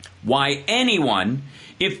why anyone,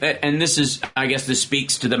 and this is, I guess this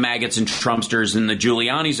speaks to the maggots and Trumpsters and the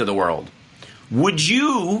Giulianis of the world, would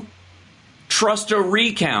you trust a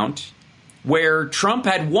recount where Trump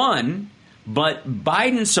had won, but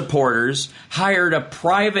Biden supporters hired a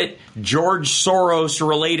private George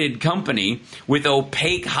Soros-related company with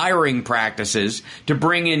opaque hiring practices to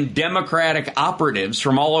bring in Democratic operatives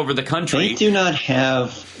from all over the country? They do not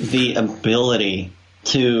have the ability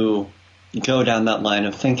to go down that line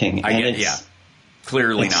of thinking.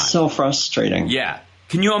 Clearly it's not. So frustrating. Yeah.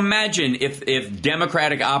 Can you imagine if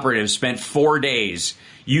Democratic operatives spent 4 days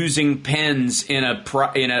using pens in a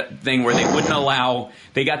thing where they wouldn't allow,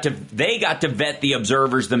 they got to vet the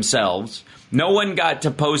observers themselves. No one got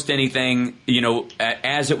to post anything,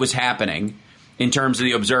 as it was happening. in terms of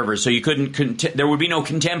the observers. So you couldn't. There would be no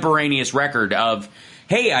contemporaneous record of,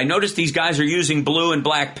 hey, I noticed these guys are using blue and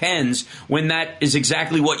black pens, when that is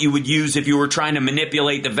exactly what you would use if you were trying to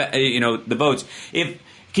manipulate the votes.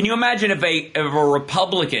 Can you imagine if a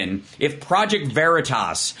Republican, if Project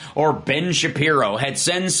Veritas or Ben Shapiro had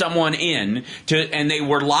sent someone in and they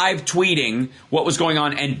were live tweeting what was going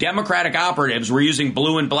on, and Democratic operatives were using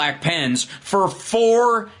blue and black pens for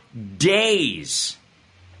 4 days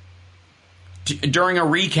during a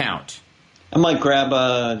recount? I might grab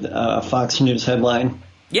a Fox News headline.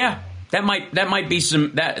 Yeah, that might be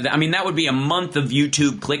some. That would be a month of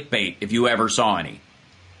YouTube clickbait if you ever saw any.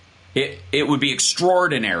 It would be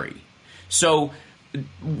extraordinary. So,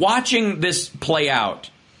 watching this play out,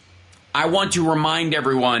 I want to remind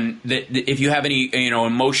everyone that if you have any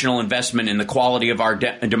emotional investment in the quality of our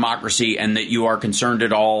democracy, and that you are concerned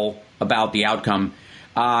at all about the outcome,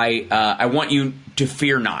 I want you to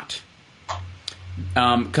fear not.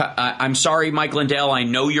 I'm sorry, Mike Lindell. I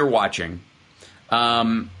know you're watching.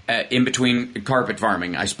 In between carpet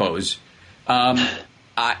farming, I suppose.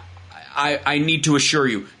 I need to assure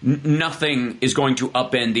you, nothing is going to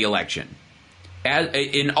upend the election.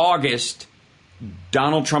 In August,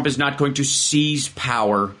 Donald Trump is not going to seize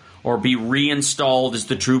power or be reinstalled as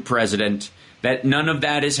the true president. That none of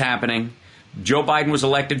that is happening. Joe Biden was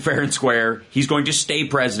elected fair and square. He's going to stay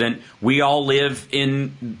president. We all live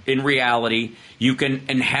in reality. You can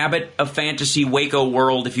inhabit a fantasy Waco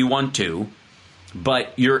world if you want to,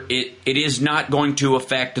 but it is not going to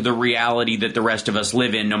affect the reality that the rest of us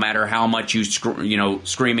live in, no matter how much you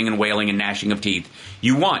screaming and wailing and gnashing of teeth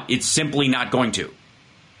you want. It's simply not going to,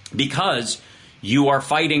 because you are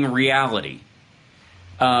fighting reality.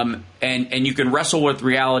 And you can wrestle with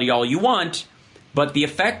reality all you want, but the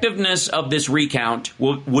effectiveness of this recount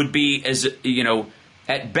would be, as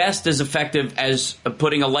at best as effective as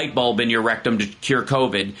putting a light bulb in your rectum to cure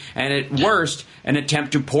COVID, and at worst, an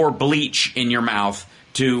attempt to pour bleach in your mouth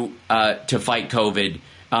to fight COVID.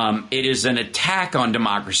 It is an attack on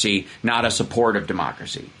democracy, not a support of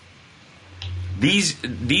democracy.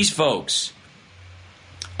 These folks,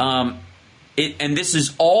 and this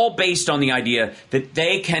is all based on the idea that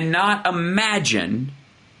they cannot imagine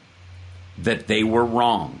that they were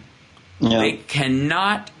wrong. Yeah. They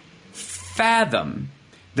cannot fathom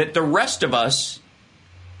that the rest of us,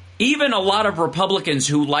 even a lot of Republicans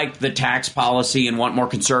who like the tax policy and want more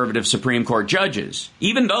conservative Supreme Court judges,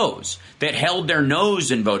 even those that held their nose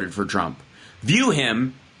and voted for Trump, view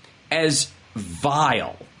him as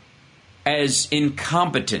vile, as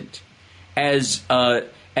incompetent, as at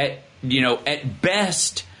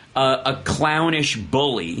best a clownish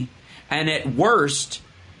bully, and at worst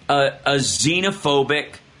a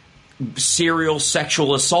xenophobic serial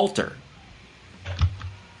sexual assaulter,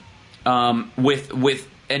 with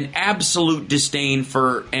an absolute disdain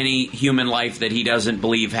for any human life that he doesn't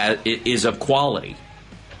believe is of quality.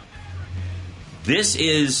 This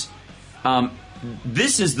is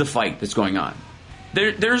the fight that's going on.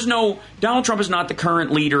 Donald Trump is not the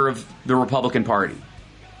current leader of the Republican Party.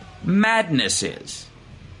 Madness is.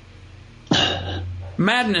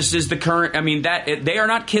 Madness is the current. They are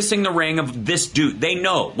not kissing the ring of this dude. They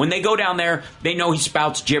know when they go down there. They know he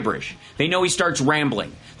spouts gibberish. They know he starts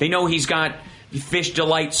rambling. They know he's got fish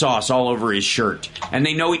delight sauce all over his shirt, and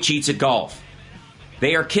they know he cheats at golf.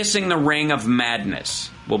 They are kissing the ring of madness.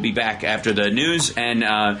 We'll be back after the news, and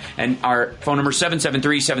our phone number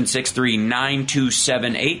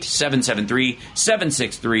 773-763-9278,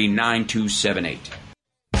 773-763-9278.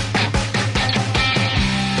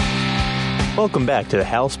 Welcome back to the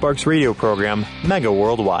Hal Sparks radio program, Mega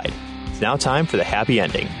Worldwide. It's now time for the happy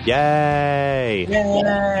ending. Yay!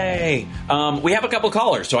 Yay! We have a couple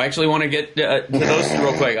callers, so I actually want to get to those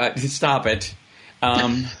real quick. Stop it.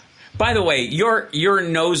 By the way, your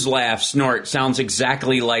nose laugh snort sounds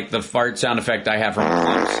exactly like the fart sound effect I have from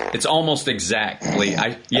Eclipse. It's almost exactly.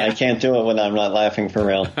 I can't do it when I'm not laughing for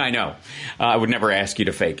real. I know. I would never ask you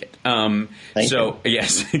to fake it. Thank you.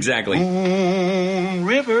 Yes, exactly.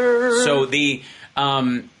 River. So I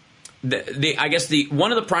guess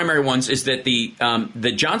one of the primary ones is that the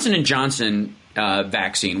Johnson & Johnson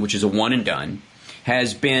vaccine, which is a one and done,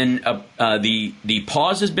 has been the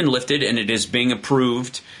pause has been lifted, and it is being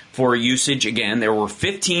approved for usage again. There were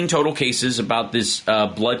 15 total cases about this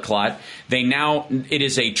blood clot. It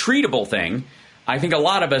is a treatable thing. I think a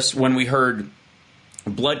lot of us, when we heard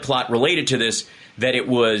blood clot related to this, that it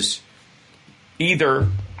was either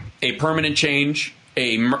a permanent change,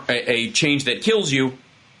 a change that kills you,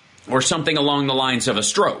 or something along the lines of a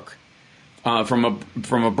stroke from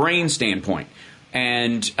a brain standpoint.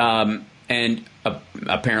 And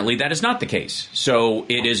apparently that is not the case. So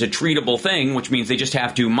it is a treatable thing, which means they just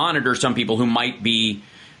have to monitor some people who might be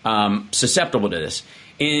susceptible to this.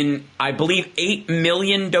 In, I believe, 8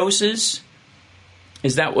 million doses.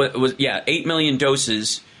 Is that what it was? Yeah, 8 million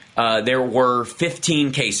doses. There were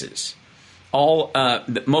 15 cases.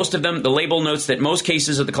 Most of them, the label notes that most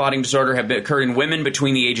cases of the clotting disorder have occurred in women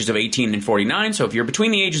between the ages of 18 and 49. So if you're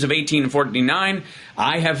between the ages of 18 and 49,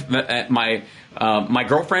 I have my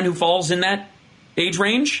girlfriend who falls in that age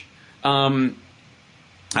range.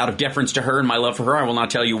 Out of deference to her and my love for her, I will not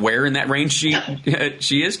tell you where in that range she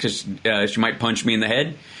is, because she might punch me in the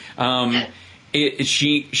head.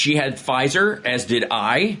 She had Pfizer, as did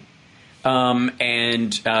I,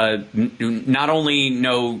 and not only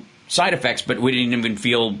no side effects, but we didn't even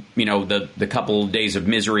feel, the couple of days of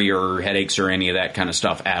misery or headaches or any of that kind of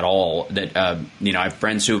stuff at all. That I have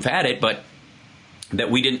friends who've had it, but that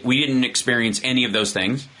we didn't experience any of those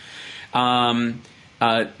things.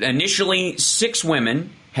 Initially, 6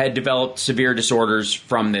 women had developed severe disorders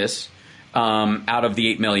from this out of the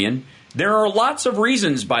 8 million. There are lots of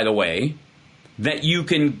reasons, by the way, that you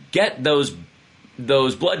can get those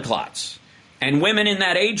blood clots. And women in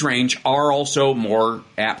that age range are also more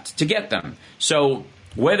apt to get them. So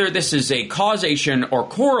whether this is a causation or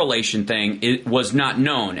correlation thing, it was not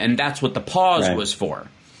known. And that's what the pause was for.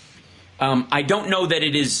 I don't know that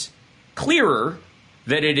it is clearer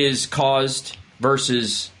that it is caused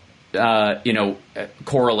versus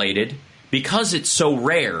correlated, because it's so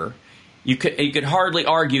rare. You could hardly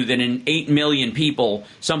argue that in 8 million people,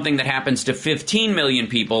 something that happens to 15 million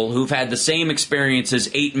people who've had the same experience as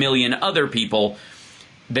 8 million other people,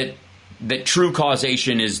 that true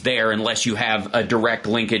causation is there unless you have a direct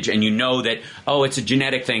linkage and that, it's a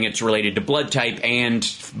genetic thing, it's related to blood type and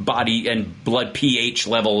body and blood pH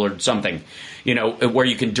level or something, where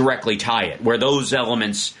you can directly tie it, where those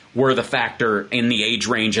elements were the factor in the age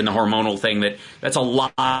range and the hormonal thing. That's a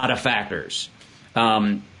lot of factors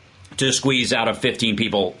to squeeze out of 15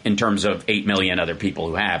 people in terms of 8 million other people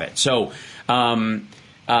who have it. So the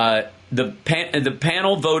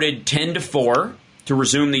panel voted 10-4 to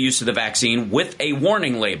resume the use of the vaccine with a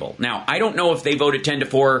warning label. Now, I don't know if they voted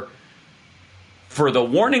 10-4 for the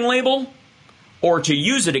warning label or to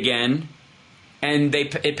use it again, and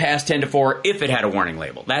it passed 10-4 if it had a warning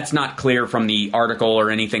label. That's not clear from the article or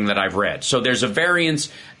anything that I've read. So there's a variance,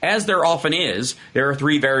 as there often is. There are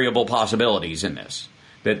 3 variable possibilities in this.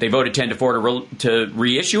 That they voted 10-4 to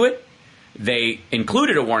reissue it. They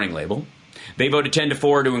included a warning label. They voted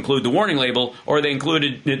 10-4 to include the warning label, or they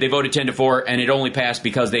voted 10-4 and it only passed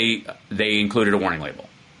because they included a warning label.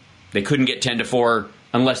 They couldn't get 10-4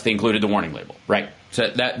 unless they included the warning label, right? So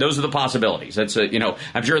those are the possibilities. That's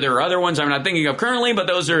I'm sure there are other ones I'm not thinking of currently, but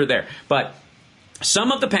those are there. But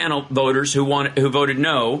some of the panel voters members who voted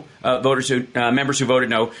no,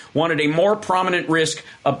 wanted a more prominent risk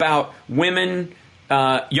about women,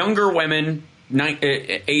 younger women,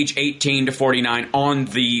 age 18 to 49 on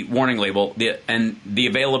the warning label, and the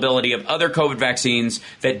availability of other COVID vaccines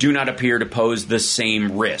that do not appear to pose the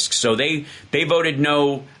same risk. So they voted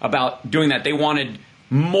no about doing that. They wanted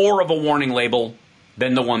more of a warning label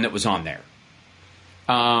than the one that was on there.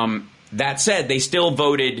 That said, they still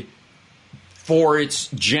voted for its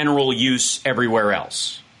general use everywhere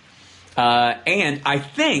else. And I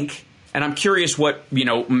think, and I'm curious what,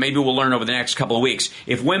 maybe we'll learn over the next couple of weeks,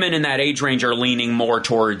 if women in that age range are leaning more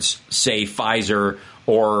towards, say, Pfizer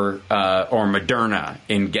or Moderna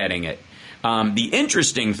in getting it. The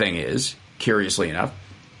interesting thing is, curiously enough,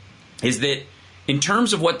 is that in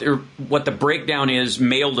terms of what the breakdown is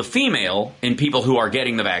male to female in people who are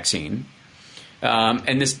getting the vaccine,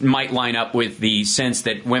 and this might line up with the sense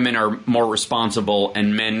that women are more responsible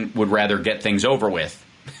and men would rather get things over with,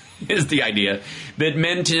 is the idea that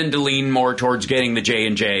men tend to lean more towards getting the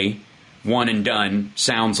J&J, one and done.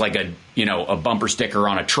 Sounds like a bumper sticker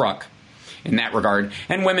on a truck in that regard.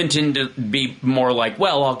 And women tend to be more like,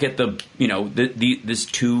 well, I'll get this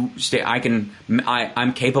 2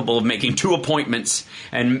 I'm capable of making 2 appointments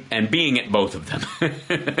and being at both of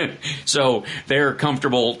them. So they're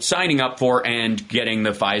comfortable signing up for and getting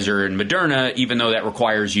the Pfizer and Moderna, even though that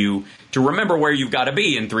requires you to remember where you've got to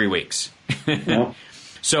be in 3 weeks. Yep.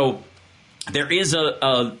 So there is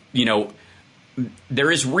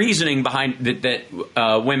there is reasoning behind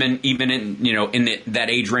that women, even in that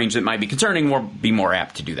age range that might be concerning, will be more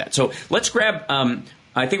apt to do that. So let's grab.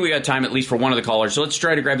 I think we got time at least for one of the callers. So let's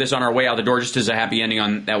try to grab this on our way out the door, just as a happy ending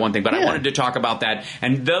on that one thing. But I wanted to talk about that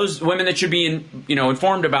and those women that should be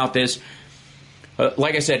informed about this.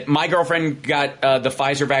 Like I said, my girlfriend got the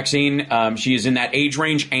Pfizer vaccine. She is in that age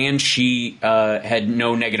range, and she had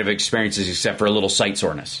no negative experiences except for a little site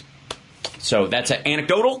soreness. So that's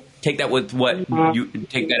anecdotal. Take that with what you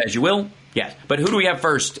take that as you will. Yes. But who do we have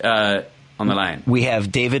first on the line? We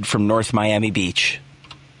have David from North Miami Beach.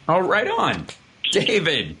 Oh, right on.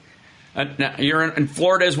 David. Now, you're in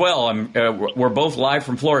Florida as well. We're both live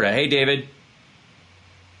from Florida. Hey, David.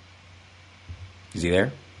 Is he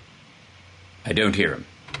there? I don't hear him.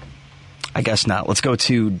 I guess not. Let's go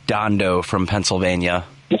to Dondo from Pennsylvania.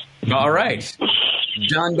 All right.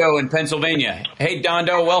 Dondo in Pennsylvania. Hey,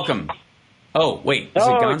 Dondo, welcome. Oh, wait. Is it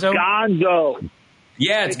Gonzo? Gonzo.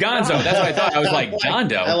 Yeah, it's Gonzo. That's what I thought. I was like,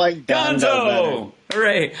 Dondo. I like Gonzo.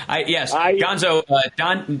 Hooray. Yes. Gonzo,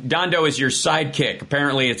 Dondo is your sidekick.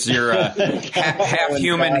 Apparently, it's your half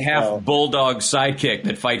human, half bulldog sidekick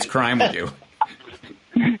that fights crime with you.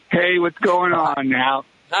 Hey, what's going on now?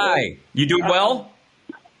 Hi. You doing well?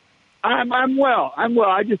 I'm well.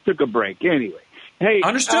 I just took a break anyway. Hey,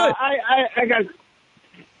 understood. I got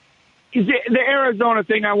the Arizona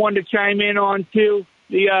thing. I wanted to chime in on too.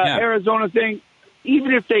 The Arizona thing.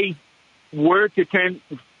 Even if they were to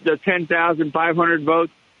 10,500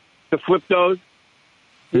 votes to flip those,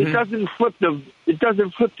 it doesn't flip the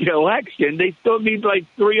election. They still need like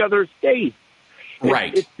 3 other states.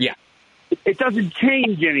 Right. It doesn't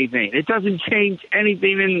change anything. It doesn't change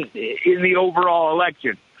anything in the overall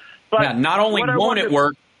election. But not only won't it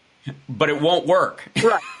work, but it won't work.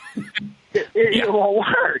 Right. It won't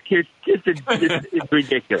work. It's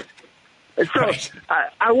ridiculous. So right.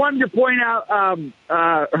 I wanted to point out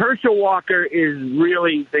Herschel Walker is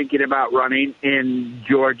really thinking about running in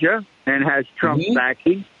Georgia and has Trump's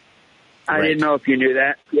backing. I didn't know if you knew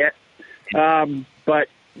that yet. But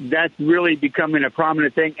that's really becoming a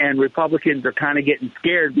prominent thing, and Republicans are kind of getting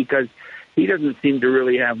scared because he doesn't seem to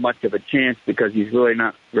really have much of a chance because he's really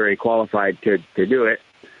not very qualified to do it.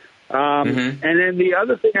 And then the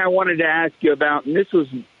other thing I wanted to ask you about, and this was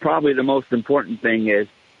probably the most important thing, is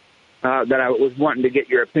that I was wanting to get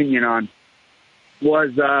your opinion on,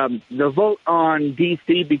 was the vote on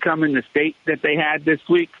D.C. becoming the state that they had this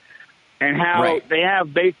week, and how they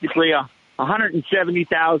have basically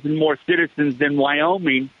 170,000 more citizens than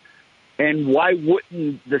Wyoming, and why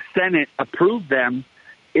wouldn't the Senate approve them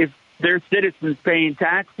if they're citizens paying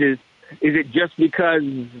taxes? Is it just because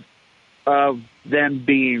of them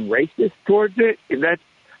being racist towards it? That's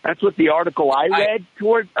what the article I read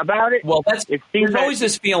about it. Well, there's always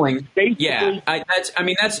this feeling.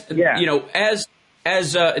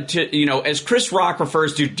 As Chris Rock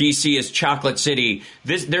refers to D.C. as Chocolate City,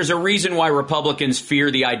 there's a reason why Republicans fear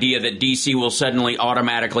the idea that D.C. will suddenly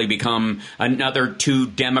automatically become another 2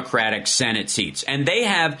 Democratic Senate seats. And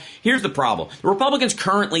here's the problem. The Republicans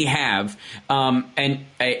currently have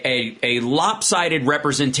a lopsided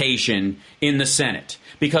representation in the Senate.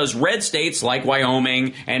 Because red states like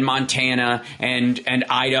Wyoming and Montana and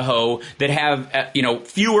Idaho that have,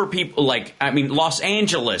 fewer people, Los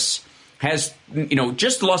Angeles has,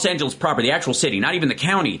 just Los Angeles proper, the actual city, not even the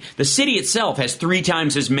county. The city itself has 3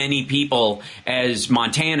 times as many people as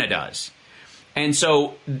Montana does. And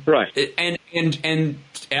so, and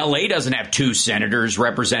L.A. doesn't have 2 senators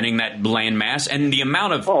representing that landmass, and the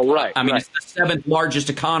amount of, it's the 7th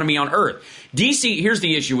largest economy on earth. D.C., here's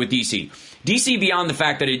the issue with D.C. D.C., beyond the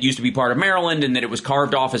fact that it used to be part of Maryland and that it was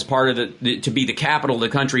carved off as part of to be the capital of the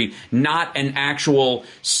country, not an actual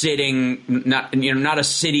sitting, not a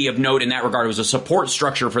city of note in that regard. It was a support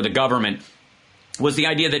structure for the government, was the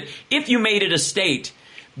idea that if you made it a state,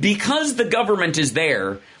 because the government is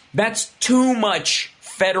there, that's too much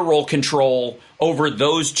federal control over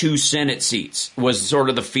those 2 Senate seats, was sort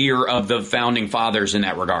of the fear of the founding fathers in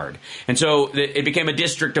that regard. And so it became a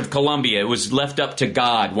District of Columbia. It was left up to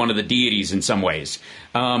God, one of the deities in some ways.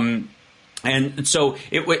 And so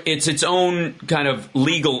it's its own kind of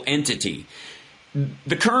legal entity.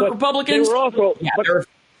 The current Republicans,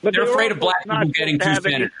 they're afraid of black people getting 2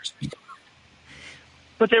 senators.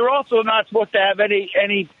 But they were also not supposed to have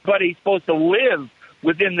anybody supposed to live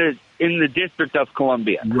within in the District of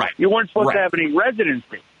Columbia. Right. You weren't supposed to have any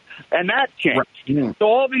residency. And that changed. Right. So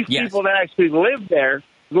all these people that actually live there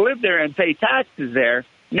and pay taxes there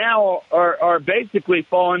now are basically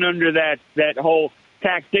falling under that whole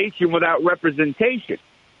taxation without representation.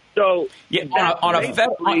 So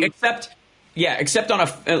except on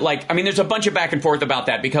there's a bunch of back and forth about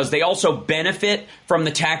that because they also benefit from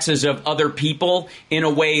the taxes of other people in a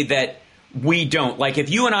way that we don't. Like if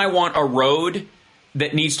you and I want a road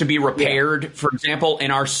that needs to be repaired, for example,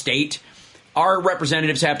 in our state, our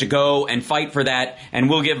representatives have to go and fight for that, and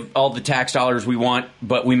we'll give all the tax dollars we want,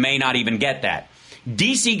 but we may not even get that.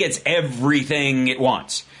 DC gets everything it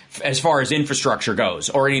wants as far as infrastructure goes,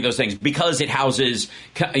 or any of those things, because it houses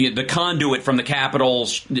the conduit from the Capitol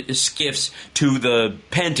skiffs to the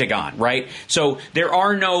Pentagon, right? So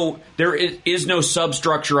there is no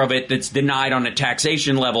substructure of it that's denied on a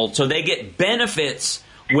taxation level. So they get benefits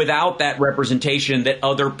without that representation that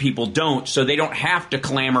other people don't. So they don't have to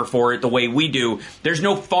clamor for it the way we do. There's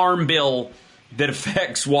no farm bill that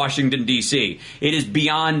affects Washington, D.C. It is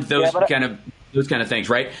beyond those kind of things,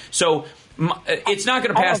 right? So it's not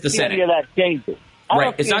going to pass the Senate. Any of that changes.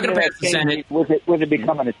 Right. It's not going to pass the Senate with it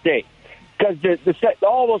becoming a state, because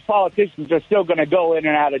all those politicians are still going to go in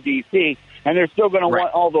and out of D.C. and they're still going to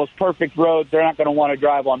want all those perfect roads. They're not going to want to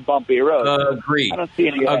drive on bumpy roads. Agreed. I don't see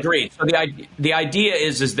any. Agreed. So the idea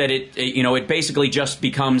is that it basically just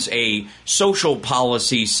becomes a social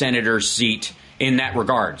policy senator seat in that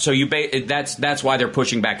regard. So that's why they're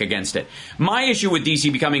pushing back against it. My issue with D.C.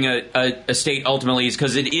 becoming a state ultimately is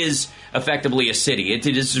because it is effectively a city. It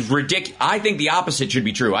is ridiculous. I think the opposite should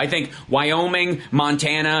be true. I think Wyoming,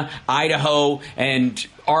 Montana, Idaho, and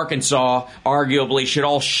Arkansas arguably should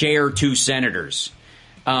all share 2 senators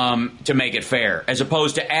to make it fair, as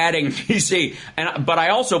opposed to adding D.C. But I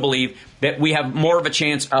also believe that we have more of a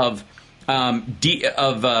chance of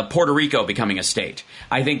Puerto Rico becoming a state.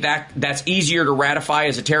 I think that's easier to ratify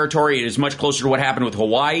as a territory. It is much closer to what happened with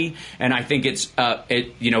Hawaii, and I think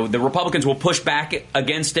the Republicans will push back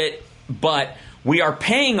against it, but we are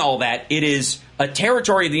paying all that. It is a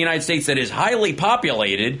territory of the United States that is highly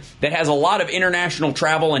populated, that has a lot of international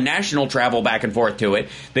travel and national travel back and forth to it.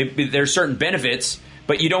 There's certain benefits,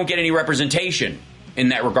 but you don't get any representation in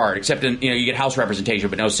that regard, except you get House representation,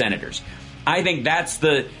 but no senators. I think that's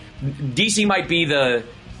D.C. might be the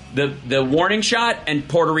warning shot, and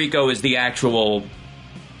Puerto Rico is the actual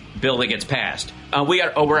bill that gets passed.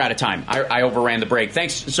 We're out of time. I overran the break.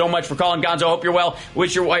 Thanks so much for calling, Gonzo. Hope you're well.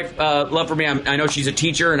 Wish your wife love for me. I know she's a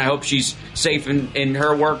teacher, and I hope she's safe in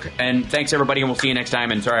her work. And thanks, everybody, and we'll see you next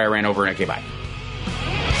time. And sorry I ran over. Okay, bye.